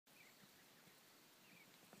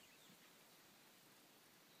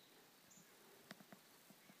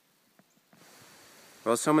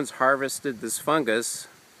Well, someone's harvested this fungus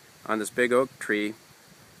on this big oak tree.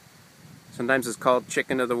 Sometimes it's called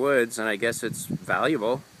chicken of the woods, and I guess it's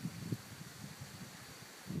valuable.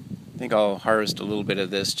 I think I'll harvest a little bit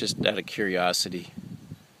of this just out of curiosity.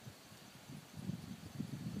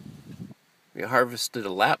 We harvested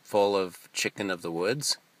a lap full of chicken of the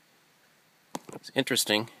woods. It's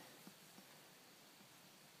interesting.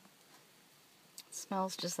 It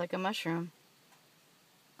smells just like a mushroom.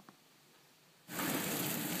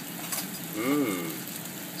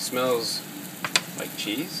 Smells like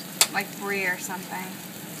cheese? Like brie or something.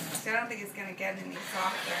 So I don't think it's going to get any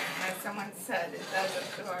softer. As someone said, it does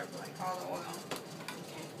absorb like all the oil.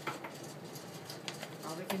 Okay.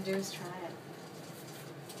 All we can do is try it.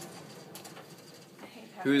 I hate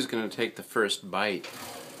Who's going to take the first bite?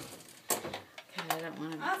 Okay, I don't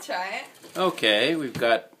want to. I'll try it. Okay, we've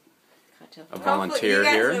got a volunteer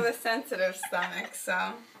here. here. You guys have a sensitive stomach,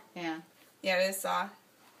 so. Yeah. Yeah, it is soft.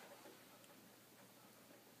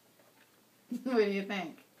 What do you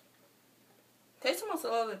think? Tastes almost a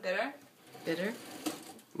little bit bitter. Bitter?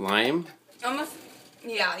 Lime? Almost,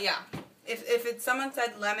 yeah. If someone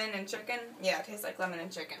said lemon and chicken, yeah, it tastes like lemon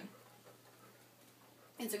and chicken.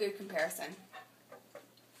 It's a good comparison.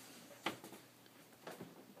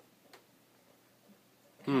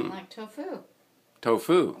 Kind of like tofu.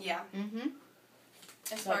 Tofu? Yeah. Mm-hmm.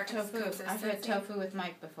 It's like tofu. I've had tofu with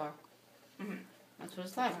Mike before. Mm-hmm. That's what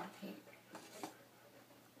it's like.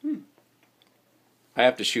 I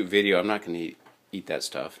have to shoot video. I'm not going to eat that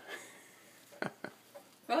stuff.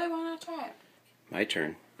 Really want to try it? My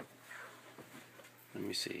turn. Let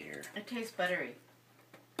me see here. It tastes buttery.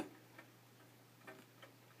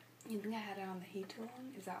 You think I had it on the heat too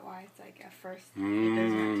long? Is that why it's like at first? It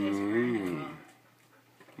does not taste burnt at all.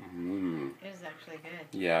 It is actually good.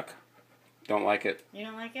 Yuck. Don't like it. You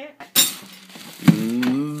don't like it?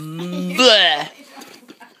 Bleh.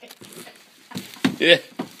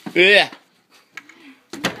 Yeah.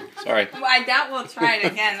 Sorry. Well, I doubt we'll try it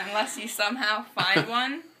again unless you somehow find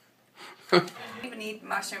one. You even eat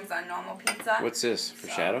mushrooms on normal pizza. What's this? For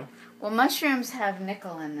shadow? Well, mushrooms have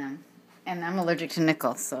nickel in them. And I'm allergic to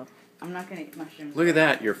nickel, so I'm not going to eat mushrooms. Look at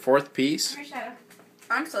that. Your fourth piece? For shadow.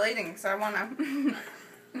 I'm still eating, so I want to...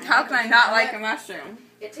 How can I not like a mushroom?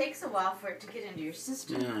 It takes a while for it to get into your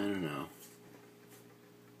system. Yeah, I don't know.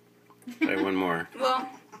 Try one more. Well,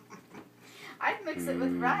 I'd mix it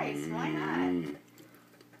with rice. Why not?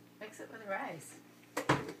 Mix it with rice.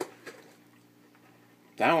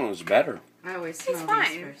 That one was better. I always It's smell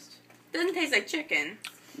fine. these first. doesn't taste like chicken.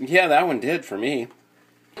 Yeah, that one did for me.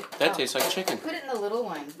 That tastes like chicken. Put it in the little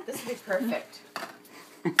one. This would be perfect.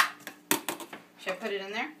 Should I put it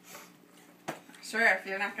in there? Sure, if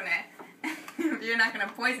you're not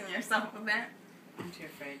gonna poison yourself with it. I'm too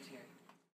afraid to.